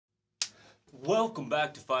Welcome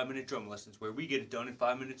back to 5-Minute Drum Lessons, where we get it done in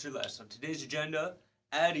 5 minutes or less. On today's agenda,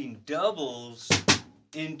 adding doubles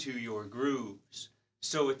into your grooves.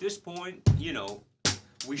 So at this point,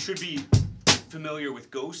 we should be familiar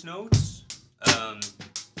with ghost notes.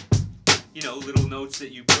 Little notes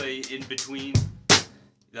that you play in between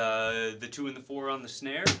the 2 and the 4 on the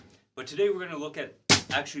snare. But today we're going to look at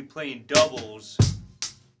actually playing doubles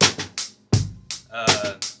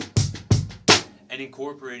and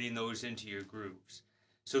incorporating those into your grooves.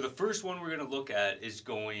 So the first one we're going to look at is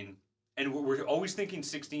going, and we're always thinking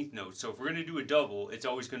 16th notes. So if we're going to do a double, it's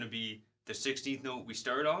always going to be the 16th note we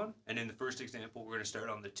start on. And in the first example, we're going to start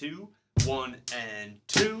on the 2, 1 and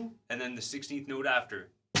 2, and then the 16th note after,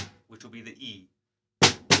 which will be the E,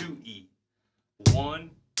 2E,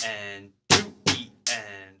 1 and 2 E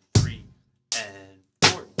and 3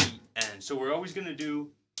 and 4 E and. So we're always going to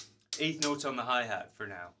do 8th notes on the hi-hat for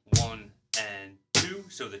now. 1 and 2,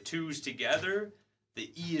 so the 2's together, the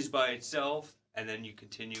E is by itself, and then you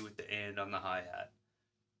continue with the and on the hi-hat.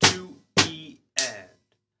 2 E and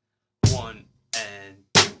 1 and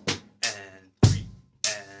 2 and 3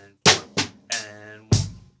 and 4 and 1.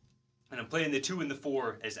 And I'm playing the 2 and the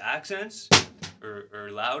 4 as accents or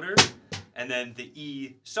louder, and then the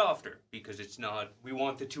E softer because it's not. We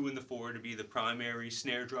want the 2 and the 4 to be the primary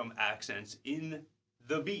snare drum accents in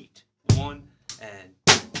the beat. 1 and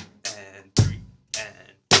 2 and 3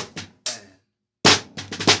 and 4 and.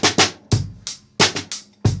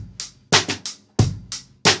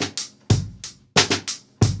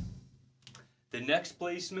 The next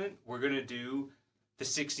placement, we're going to do the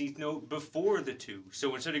 16th note before the 2.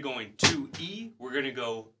 So instead of going 2E, we're going to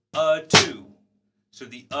go a 2. So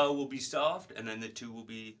the will be soft, and then the 2 will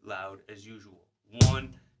be loud as usual.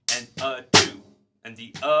 1 and a 2. And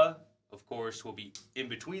the of course, will be in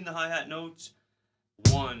between the hi-hat notes.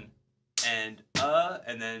 1 and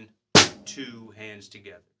then 2 hands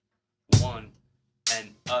together. 1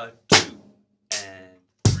 and a 2 and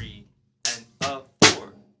 3 and a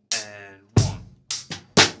 4 and 1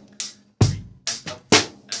 3 and a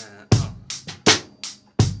 4 and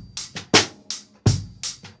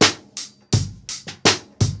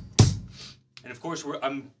And of course,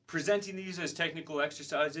 I'm presenting these as technical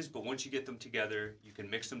exercises, but once you get them together, you can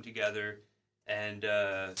mix them together and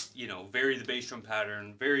vary the bass drum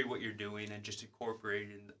pattern, vary what you're doing, and just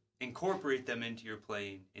incorporate them into your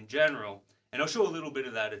playing in general. And I'll show a little bit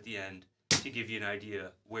of that at the end to give you an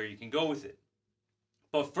idea where you can go with it.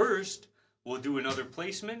 But first, we'll do another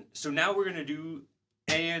placement. So now we're going to do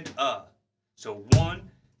and So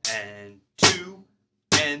 1 and 2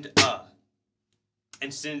 and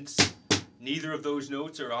And since neither of those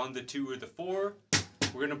notes are on the 2 or the 4,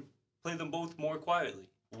 we're going to play them both more quietly.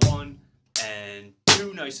 1 and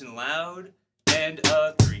 2 nice and loud, and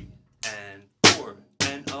a 3 and 4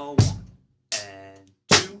 and a 1 and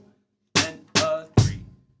 2 and a 3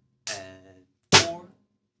 and 4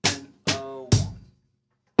 and a 1.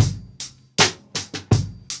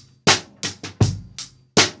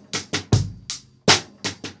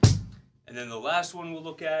 And then the last one we'll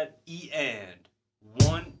look at, E and.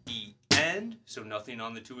 1 E and, so nothing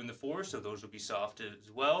on the 2 and the 4, so those will be soft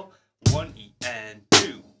as well. 1 E and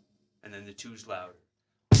 2, and then the 2's louder.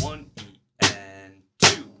 1 E and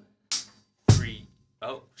 2, 3,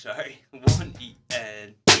 1 E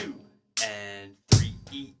and 2, and 3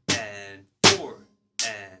 E and 4,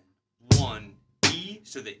 and 1 E,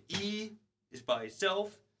 so the E is by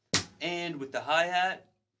itself, and with the hi-hat,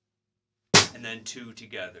 and then 2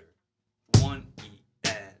 together. 1 E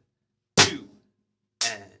and 2,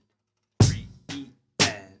 and 3 E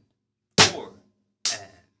and 4 and.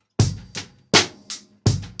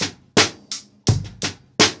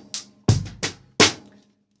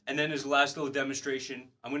 And then as a last little demonstration,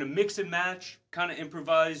 I'm going to mix and match, kind of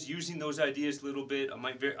improvise using those ideas a little bit. I'm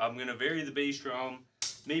going to vary the bass drum,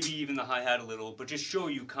 maybe even the hi-hat a little, but just show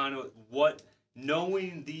you kind of what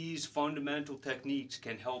knowing these fundamental techniques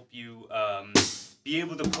can help you be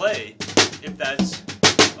able to play if that's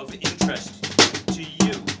of interest to you.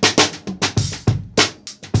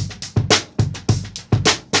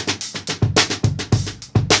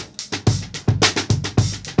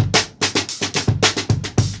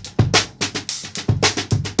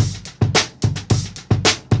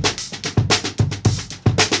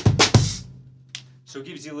 So it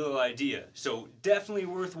gives you a little idea. So definitely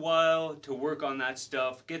worthwhile to work on that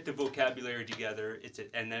stuff, get the vocabulary together,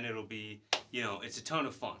 and then it'll be, it's a ton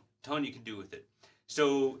of fun. Ton you can do with it.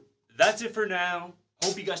 So that's it for now.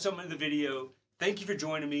 Hope you got something in the video. Thank you for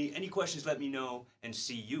joining me. Any questions, let me know, and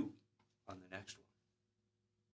see you on the next one.